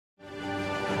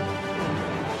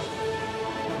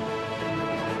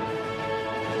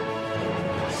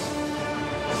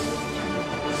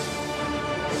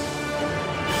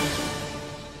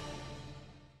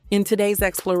In today's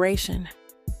exploration,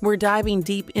 we're diving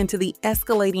deep into the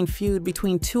escalating feud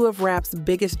between two of rap's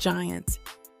biggest giants,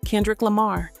 Kendrick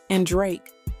Lamar and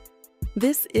Drake.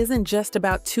 This isn't just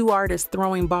about two artists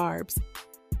throwing barbs.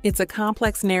 It's a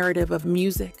complex narrative of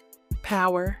music,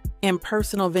 power, and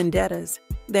personal vendettas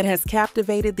that has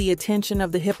captivated the attention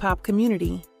of the hip-hop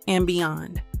community and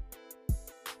beyond.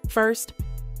 First,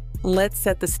 let's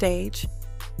set the stage.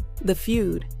 The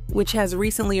feud, which has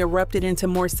recently erupted into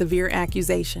more severe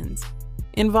accusations,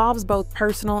 involves both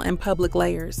personal and public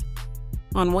layers.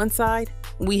 On one side,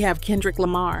 we have Kendrick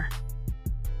Lamar,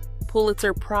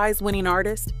 Pulitzer Prize-winning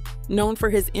artist, known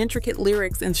for his intricate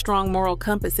lyrics and strong moral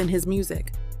compass in his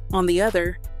music. On the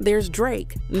other, there's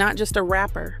Drake, not just a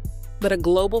rapper, but a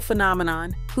global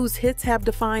phenomenon whose hits have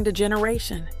defined a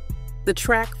generation. The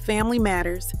track Family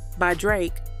Matters by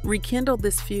Drake rekindled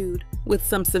this feud with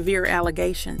some severe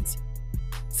allegations,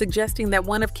 suggesting that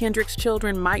one of Kendrick's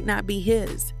children might not be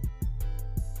his.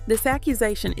 This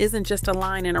accusation isn't just a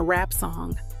line in a rap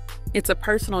song. It's a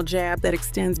personal jab that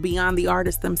extends beyond the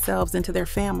artists themselves into their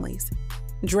families.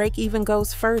 Drake even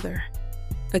goes further,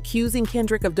 accusing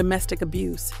Kendrick of domestic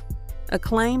abuse, a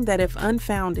claim that, if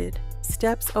unfounded,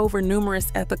 steps over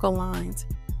numerous ethical lines.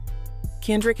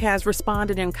 Kendrick has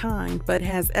responded in kind, but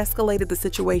has escalated the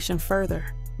situation further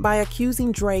by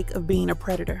accusing Drake of being a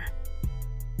predator.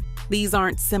 These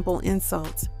aren't simple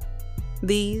insults.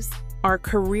 These are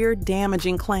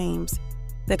career-damaging claims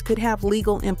that could have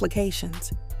legal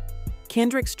implications.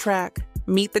 Kendrick's track,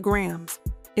 Meet the Grams,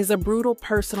 is a brutal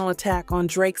personal attack on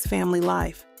Drake's family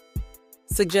life,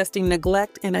 suggesting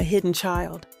neglect and a hidden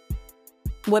child.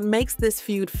 What makes this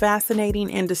feud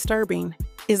fascinating and disturbing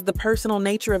is the personal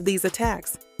nature of these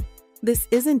attacks. This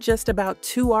isn't just about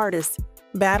two artists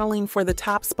battling for the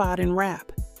top spot in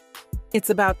rap. It's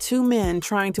about two men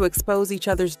trying to expose each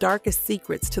other's darkest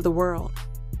secrets to the world.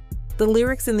 The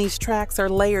lyrics in these tracks are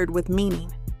layered with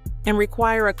meaning and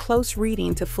require a close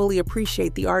reading to fully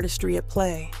appreciate the artistry at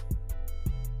play.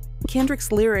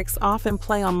 Kendrick's lyrics often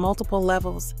play on multiple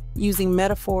levels, using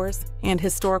metaphors and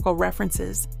historical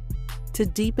references to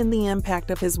deepen the impact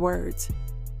of his words.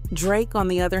 Drake, on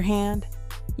the other hand,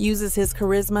 uses his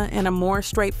charisma and a more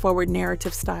straightforward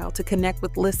narrative style to connect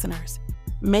with listeners,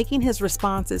 making his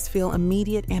responses feel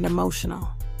immediate and emotional.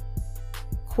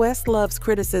 Questlove's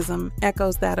criticism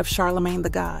echoes that of Charlemagne the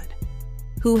God,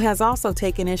 who has also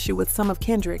taken issue with some of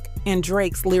Kendrick and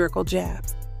Drake's lyrical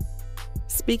jabs.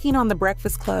 Speaking on The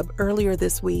Breakfast Club earlier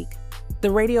this week,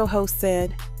 the radio host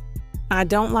said, "I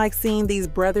don't like seeing these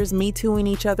brothers me-tooing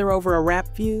each other over a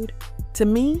rap feud. To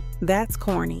me, that's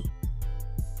corny.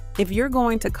 If you're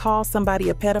going to call somebody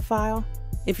a pedophile,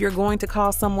 if you're going to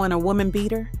call someone a woman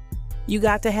beater, you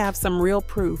got to have some real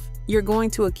proof. You're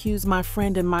going to accuse my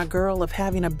friend and my girl of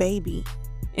having a baby,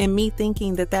 and me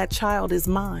thinking that that child is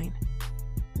mine.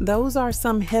 Those are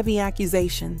some heavy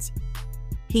accusations."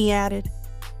 He added,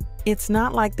 "It's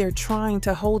not like they're trying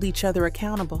to hold each other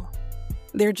accountable.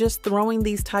 They're just throwing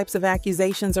these types of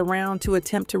accusations around to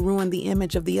attempt to ruin the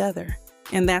image of the other,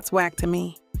 and that's whack to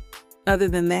me. Other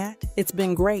than that, it's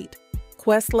been great."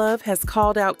 Questlove has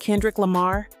called out Kendrick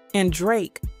Lamar and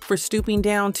Drake for stooping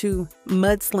down to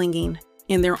mudslinging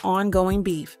in their ongoing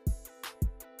beef.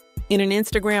 In an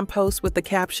Instagram post with the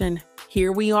caption,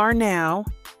 "Here we are now,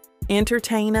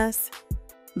 entertain us,"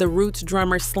 the Roots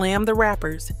drummer slammed the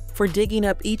rappers for digging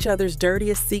up each other's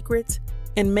dirtiest secrets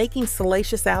and making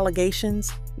salacious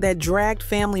allegations that dragged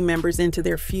family members into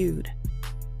their feud.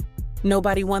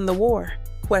 "Nobody won the war,"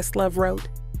 Questlove wrote.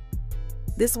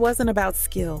 This wasn't about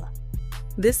skill.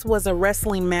 This was a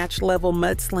wrestling match-level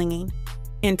mudslinging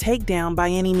and takedown by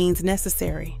any means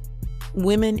necessary.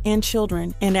 Women and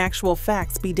children and actual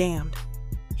facts be damned.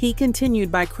 He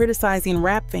continued by criticizing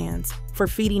rap fans for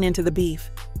feeding into the beef.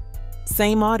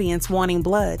 Same audience wanting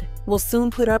blood will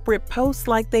soon put up rip posts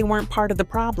like they weren't part of the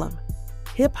problem.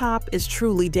 Hip-hop is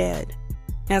truly dead.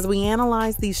 As we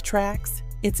analyze these tracks,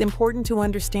 it's important to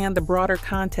understand the broader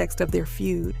context of their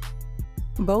feud.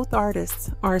 Both artists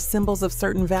are symbols of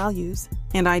certain values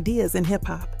and ideas in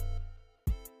hip-hop.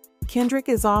 Kendrick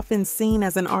is often seen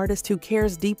as an artist who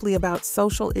cares deeply about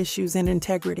social issues and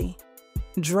integrity.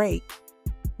 Drake,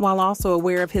 while also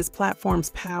aware of his platform's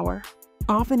power,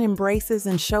 often embraces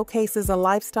and showcases a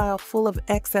lifestyle full of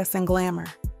excess and glamour.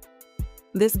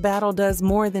 This battle does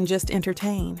more than just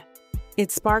entertain.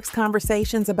 It sparks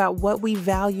conversations about what we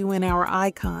value in our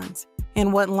icons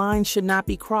and what lines should not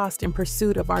be crossed in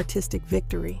pursuit of artistic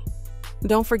victory.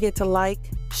 Don't forget to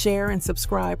like, share, and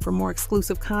subscribe for more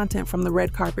exclusive content from the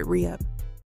Red Carpet Re-Up.